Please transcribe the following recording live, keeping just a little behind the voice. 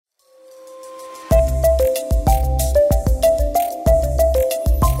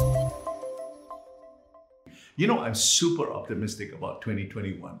I'm super optimistic about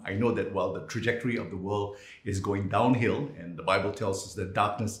 2021. I know that while the trajectory of the world is going downhill, and the Bible tells us that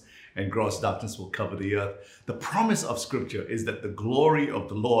darkness and gross darkness will cover the earth, the promise of Scripture is that the glory of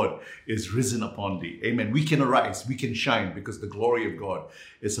the Lord is risen upon thee. Amen. We can arise, we can shine because the glory of God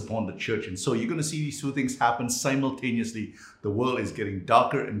is upon the church. And so you're going to see these two things happen simultaneously. The world is getting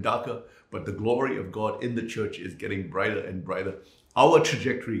darker and darker, but the glory of God in the church is getting brighter and brighter. Our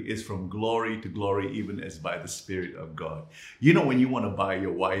trajectory is from glory to glory, even as by the Spirit of God. When you want to buy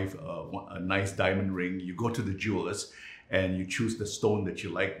your wife a nice diamond ring, you go to the jewelers and you choose the stone that you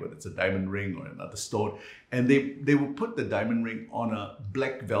like, whether it's a diamond ring or another stone, and they will put the diamond ring on a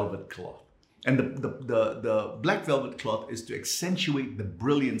black velvet cloth. And the black velvet cloth is to accentuate the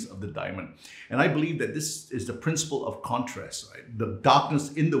brilliance of the diamond. And I believe that this is the principle of contrast, right? The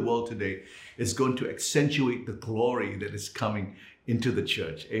darkness in the world today is going to accentuate the glory that is coming into the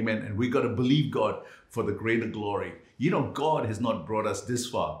church. Amen. And we got to believe God for the greater glory. God has not brought us this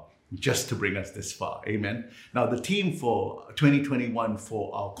far just to bring us this far. Amen. Now, the theme for 2021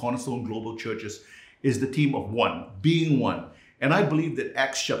 for our Cornerstone Global Churches is the theme of one, being one. And I believe that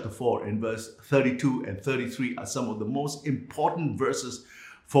Acts chapter 4 and verse 32 and 33 are some of the most important verses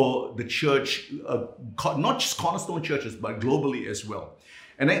for the church, not just Cornerstone churches, but globally as well.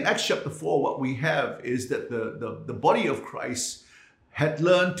 And in Acts chapter 4, what we have is that the body of Christ had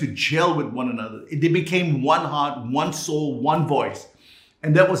learned to gel with one another. They became one heart, one soul, one voice.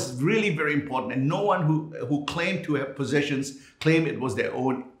 And that was really very important. And no one who claimed to have possessions claimed it was their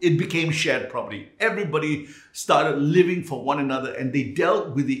own. It became shared property. Everybody started living for one another, and they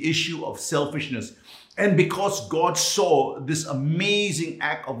dealt with the issue of selfishness. And because God saw this amazing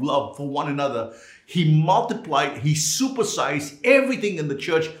act of love for one another, He multiplied, He supersized everything in the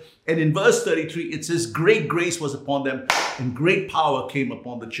church. And in verse 33, it says, great grace was upon them and great power came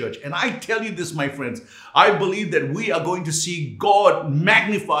upon the church. And I tell you this, my friends, I believe that we are going to see God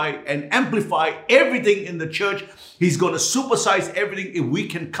magnify and amplify everything in the church. He's going to supersize everything if we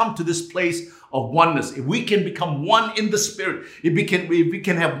can come to this place of oneness. If we can become one in the Spirit, if we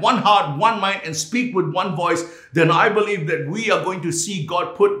can have one heart, one mind, and speak with one voice, then I believe that we are going to see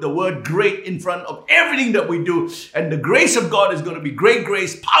God put the word great in front of everything that we do. And the grace of God is going to be great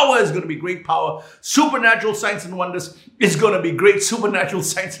grace. Power is going to be great power. Supernatural signs and wonders is going to be great supernatural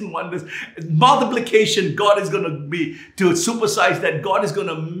signs and wonders. Multiplication, God is going to be to supersize that. God is going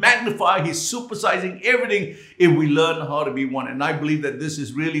to magnify. He's supersizing everything if we learn how to be one. And I believe that this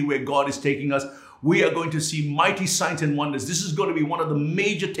is really where God is taking us. We are going to see mighty signs and wonders. This is going to be one of the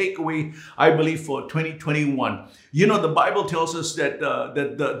major takeaways, I believe, for 2021. The Bible tells us that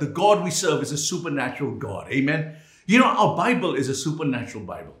the God we serve is a supernatural God. Amen. Our Bible is a supernatural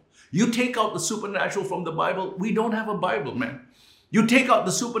Bible. You take out the supernatural from the Bible, we don't have a Bible, man. You take out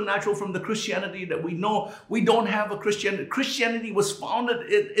the supernatural from the Christianity that we know, we don't have a Christianity. Christianity was founded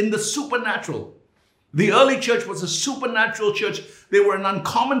in the supernatural. The early church was a supernatural church. They were an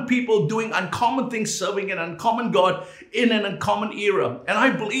uncommon people doing uncommon things, serving an uncommon God in an uncommon era. And I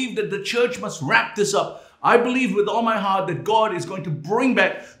believe that the church must wrap this up. I believe with all my heart that God is going to bring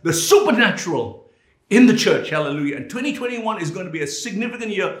back the supernatural in the church. Hallelujah. And 2021 is going to be a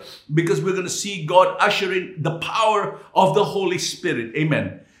significant year because we're going to see God usher in the power of the Holy Spirit.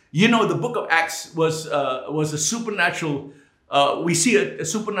 Amen. The book of Acts was a supernatural, we see a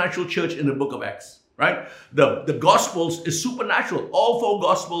supernatural church in the book of Acts. Right? The Gospels is supernatural. All four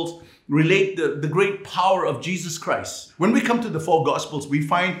Gospels relate the great power of Jesus Christ. When we come to the four Gospels, we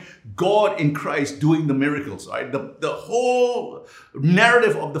find God in Christ doing the miracles. Right? The whole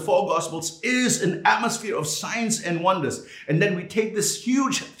narrative of the four Gospels is an atmosphere of signs and wonders. And then we take this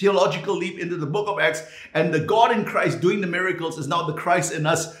huge theological leap into the book of Acts, and the God in Christ doing the miracles is now the Christ in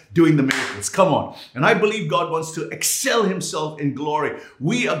us doing the miracles. Come on. And I believe God wants to excel Himself in glory.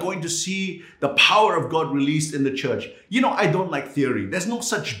 We are going to see the power of God released in the church. I don't like theory. There's no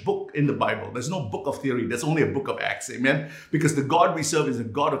such book in the Bible. There's no book of theory. There's only a book of Acts. Amen. Because the God we serve is a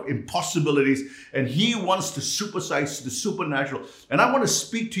God of impossibilities, and He wants to supersize the supernatural. And I want to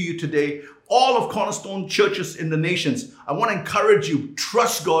speak to you today, all of Cornerstone churches in the nations. I want to encourage you,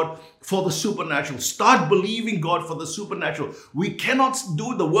 trust God for the supernatural. Start believing God for the supernatural. We cannot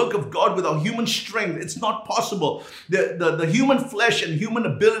do the work of God with our human strength. It's not possible. The human flesh and human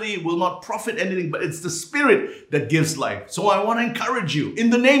ability will not profit anything, but it's the Spirit that gives life. So I want to encourage you in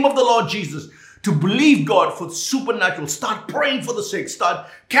the name of the Lord Jesus to believe God for supernatural. Start praying for the sick. Start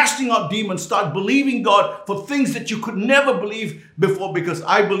casting out demons. Start believing God for things that you could never believe before, because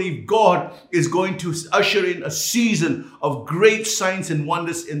I believe God is going to usher in a season of great signs and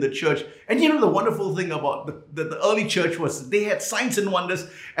wonders in the church. And you know, the wonderful thing about the early church was they had signs and wonders,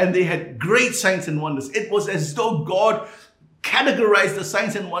 and they had great signs and wonders. It was as though God categorized the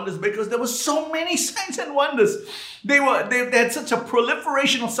signs and wonders because there were so many signs and wonders. They had such a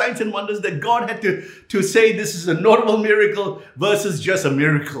proliferation of signs and wonders that God had to say this is a notable miracle versus just a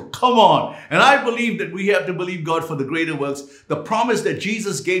miracle. Come on. And I believe that we have to believe God for the greater works. The promise that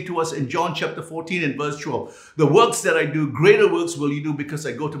Jesus gave to us in John chapter 14 and verse 12, the works that I do, greater works will you do because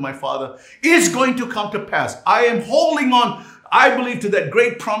I go to my Father, is going to come to pass. I am holding on, I believe, to that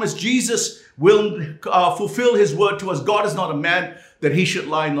great promise. Jesus will fulfill his word to us. God is not a man that he should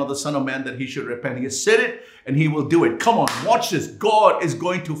lie, nor the son of man that he should repent. He has said it and he will do it. Come on, watch this. God is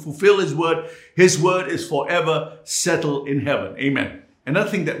going to fulfill his word. His word is forever settled in heaven. Amen. Another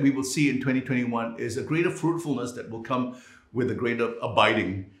thing that we will see in 2021 is a greater fruitfulness that will come with a greater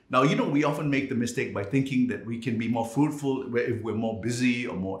abiding. Now, you know, we often make the mistake by thinking that we can be more fruitful if we're more busy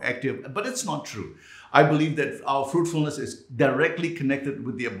or more active, but it's not true. I believe that our fruitfulness is directly connected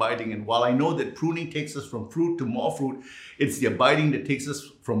with the abiding. And while I know that pruning takes us from fruit to more fruit, it's the abiding that takes us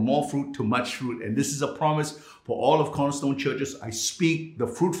from more fruit to much fruit. And this is a promise for all of Cornerstone churches. I speak the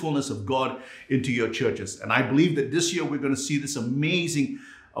fruitfulness of God into your churches. And I believe that this year we're going to see this amazing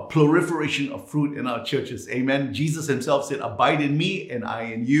proliferation of fruit in our churches. Amen. Jesus himself said, abide in me and I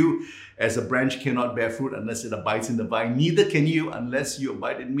in you. As a branch cannot bear fruit unless it abides in the vine, neither can you unless you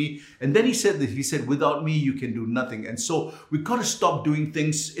abide in me. And then he said that, he said, without me, you can do nothing. And so we've got to stop doing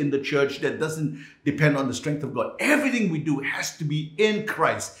things in the church that doesn't depend on the strength of God. Everything we do has to be in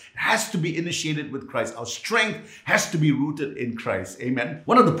Christ. It has to be initiated with Christ. Our strength has to be rooted in Christ. Amen.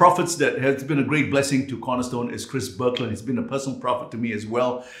 One of the prophets that has been a great blessing to Cornerstone is Chris Birkeland. He's been a personal prophet to me as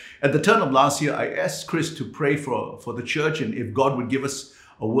well. At the turn of last year, I asked Chris to pray for the church and if God would give us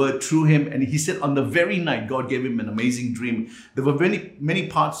a word through him. And he said on the very night, God gave him an amazing dream. There were many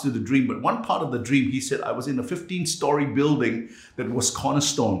parts to the dream, but one part of the dream, he said, I was in a 15-story building that was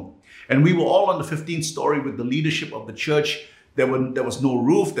Cornerstone. And we were all on the 15th story with the leadership of the church. There was no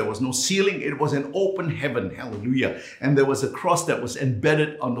roof, there was no ceiling. It was an open heaven, hallelujah. And there was a cross that was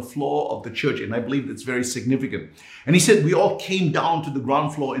embedded on the floor of the church. And I believe that's very significant. And he said, we all came down to the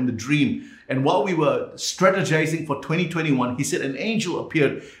ground floor in the dream. And while we were strategizing for 2021, he said an angel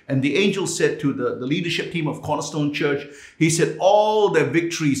appeared, and the angel said to the leadership team of Cornerstone Church, he said, all their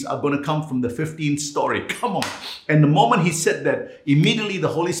victories are going to come from the 15th story. Come on. And the moment he said that, immediately the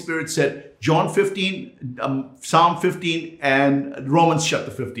Holy Spirit said, John 15, Psalm 15, and Romans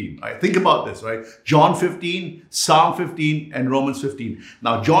chapter 15. Right? Think about this, right? John 15, Psalm 15, and Romans 15.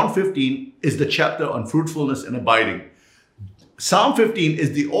 Now, John 15 is the chapter on fruitfulness and abiding. Psalm 15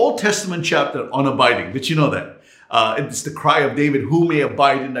 is the Old Testament chapter on abiding. Did you know that? It's the cry of David, who may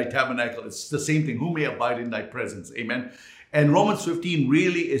abide in thy tabernacle. It's the same thing, who may abide in thy presence. Amen. And Romans 15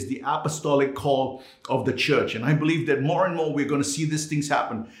 really is the apostolic call of the church. And I believe that more and more we're going to see these things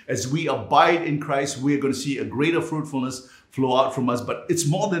happen. As we abide in Christ, we're going to see a greater fruitfulness flow out from us. But it's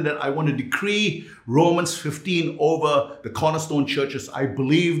more than that. I want to decree Romans 15 over the Cornerstone churches. I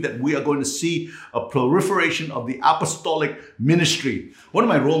believe that we are going to see a proliferation of the apostolic ministry. One of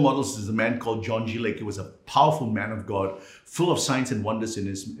my role models is a man called John G. Lake. He was a powerful man of God, full of signs and wonders in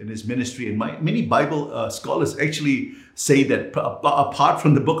his ministry. And many Bible scholars actually say that apart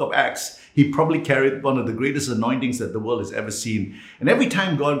from the book of Acts, he probably carried one of the greatest anointings that the world has ever seen. And every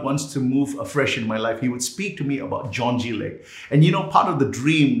time God wants to move afresh in my life, he would speak to me about John G. Lake. And you know, part of the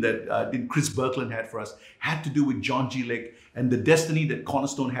dream that Chris Birkeland had for us had to do with John G. Lake and the destiny that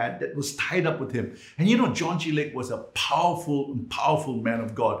Cornerstone had that was tied up with him. And you know, John G. Lake was a powerful man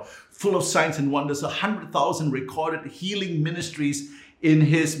of God, full of signs and wonders, 100,000 recorded healing ministries in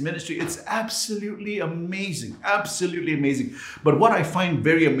his ministry. It's absolutely amazing, absolutely amazing. But what I find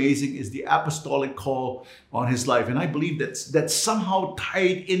very amazing is the apostolic call on his life. And I believe that's somehow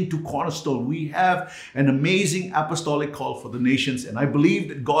tied into Cornerstone. We have an amazing apostolic call for the nations. And I believe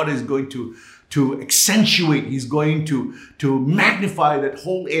that God is going to accentuate, he's going to magnify that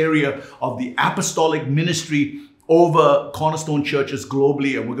whole area of the apostolic ministry over Cornerstone churches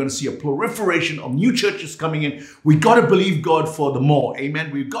globally, and we're going to see a proliferation of new churches coming in. We got to believe God for the more.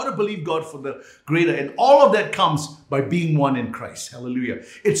 Amen. We've got to believe God for the greater. And all of that comes by being one in Christ. Hallelujah.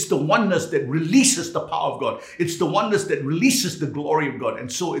 It's the oneness that releases the power of God. It's the oneness that releases the glory of God. And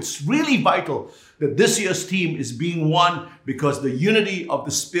so it's really vital that this year's theme is being one, because the unity of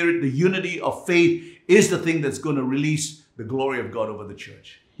the Spirit, the unity of faith is the thing that's going to release the glory of God over the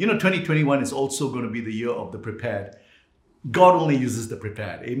church. 2021 is also going to be the year of the prepared. God only uses the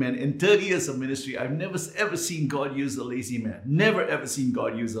prepared. Amen. In 30 years of ministry, I've never ever seen God use a lazy man. Never ever seen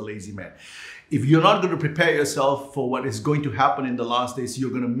God use a lazy man. If you're not going to prepare yourself for what is going to happen in the last days, you're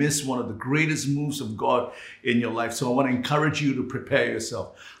going to miss one of the greatest moves of God in your life. So I want to encourage you to prepare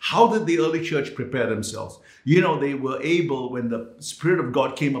yourself. How did the early church prepare themselves? They were able, when the Spirit of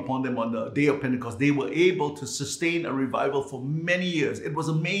God came upon them on the day of Pentecost, they were able to sustain a revival for many years. It was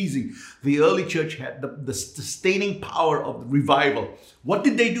amazing. The early church had the sustaining power of the revival. What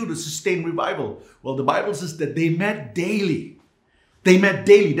did they do to sustain revival? Well, the Bible says that they met daily. They met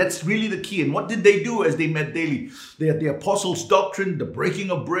daily. That's really the key. And what did they do as they met daily? They had the apostles' doctrine, the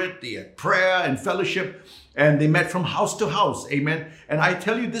breaking of bread, they had prayer and fellowship, and they met from house to house. Amen. And I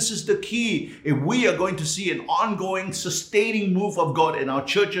tell you, this is the key. If we are going to see an ongoing, sustaining move of God in our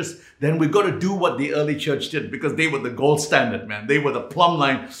churches, then we've got to do what the early church did, because they were the gold standard, man. They were the plumb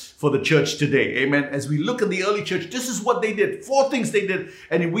line for the church today. Amen. As we look at the early church, this is what they did. 4 things they did.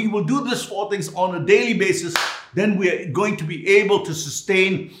 And if we will do these 4 things on a daily basis, then we're going to be able to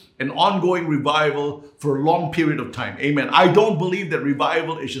sustain an ongoing revival for a long period of time. Amen. I don't believe that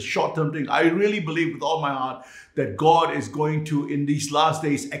revival is just short-term thing. I really believe with all my heart that God is going to, in these last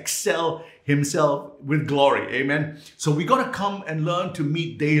days, excel himself with glory. Amen. So we got to come and learn to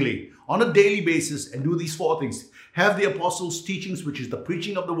meet daily, on a daily basis, and do these 4 things. Have the apostles' teachings, which is the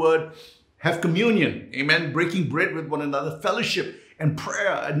preaching of the word. Have communion. Amen. Breaking bread with one another. Fellowship and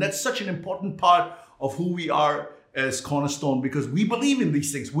prayer. And that's such an important part of who we are as Cornerstone, because we believe in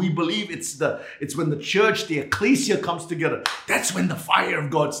these things. We believe it's when the church, the ecclesia, comes together. That's when the fire of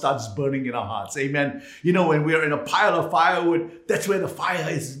God starts burning in our hearts. Amen. When we are in a pile of firewood, that's where the fire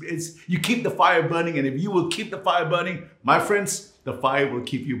is. You keep the fire burning, and if you will keep the fire burning, my friends, the fire will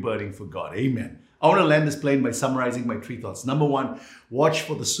keep you burning for God. Amen. I want to land this plane by summarizing my 3 thoughts. Number 1, watch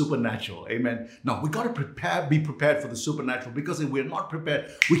for the supernatural. Amen. Now, we got to be prepared for the supernatural, because if we're not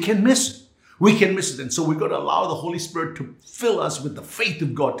prepared, we can miss it. We can miss it. And so we've got to allow the Holy Spirit to fill us with the faith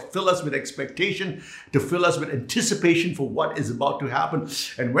of God, to fill us with expectation, to fill us with anticipation for what is about to happen.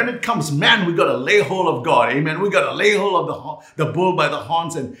 And when it comes, man, we got to lay hold of God. Amen. We got to lay hold of the bull by the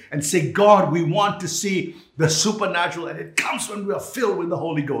horns and say, God, we want to see the supernatural. And it comes when we are filled with the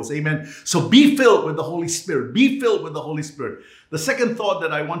Holy Ghost. Amen. So be filled with the Holy Spirit. Be filled with the Holy Spirit. The second thought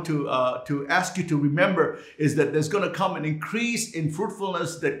that I want to ask you to remember is that there's going to come an increase in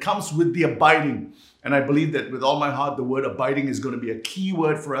fruitfulness that comes with the abiding. And I believe that with all my heart, the word abiding is going to be a key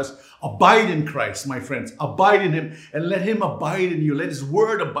word for us. Abide in Christ, my friends. Abide in him, and let him abide in you. Let his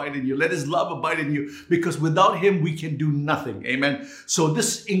word abide in you. Let his love abide in you, because without him, we can do nothing. Amen. So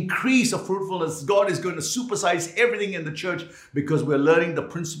this increase of fruitfulness, God is going to supersize everything in the church, because we're learning the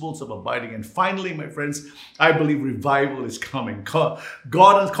principles of abiding. And finally, my friends, I believe revival is coming. God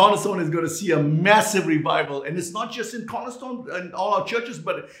and Cornerstone is going to see a massive revival. And it's not just in Cornerstone and all our churches,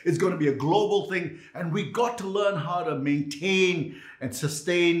 but it's going to be a global thing. And we got to learn how to maintain and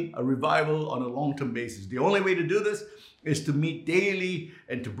sustain a revival on a long-term basis. The only way to do this is to meet daily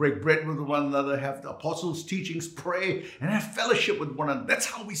and to break bread with one another, have the apostles' teachings, pray, and have fellowship with one another. That's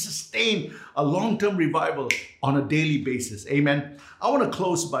how we sustain a long-term revival on a daily basis. Amen. I want to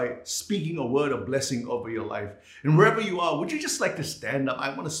close by speaking a word of blessing over your life. And wherever you are, would you just like to stand up? I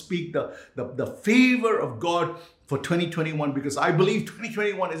want to speak the favor of God for 2021, because I believe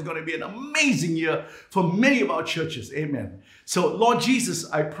 2021 is going to be an amazing year for many of our churches. Amen. So, Lord Jesus,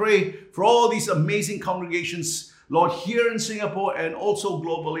 I pray for all these amazing congregations, Lord, here in Singapore and also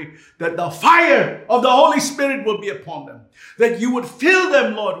globally, that the fire of the Holy Spirit will be upon them. That you would fill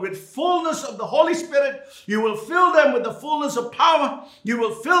them, Lord, with fullness of the Holy Spirit. You will fill them with the fullness of power. You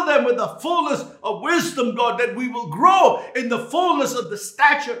will fill them with the fullness of wisdom, God, that we will grow in the fullness of the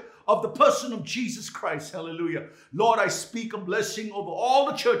stature of the person of Jesus Christ. Hallelujah. Lord, I speak a blessing over all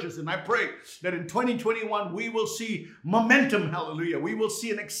the churches, and I pray that in 2021 we will see momentum. Hallelujah. We will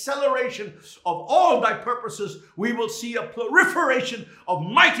see an acceleration of all thy purposes. We will see a proliferation of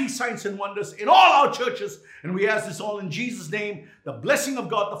mighty signs and wonders in all our churches. And we ask this all in Jesus' name. The blessing of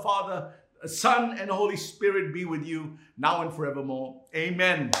God the Father, the Son, and the Holy Spirit be with you now and forevermore.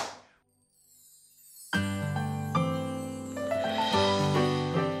 Amen.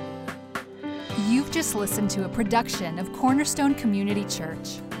 You've just listened to a production of Cornerstone Community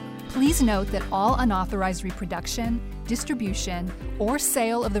Church. Please note that all unauthorized reproduction, distribution, or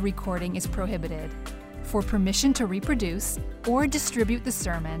sale of the recording is prohibited. For permission to reproduce or distribute the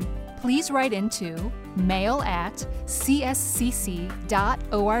sermon, please write into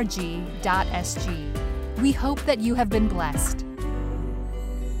mail@cscc.org.sg. We hope that you have been blessed.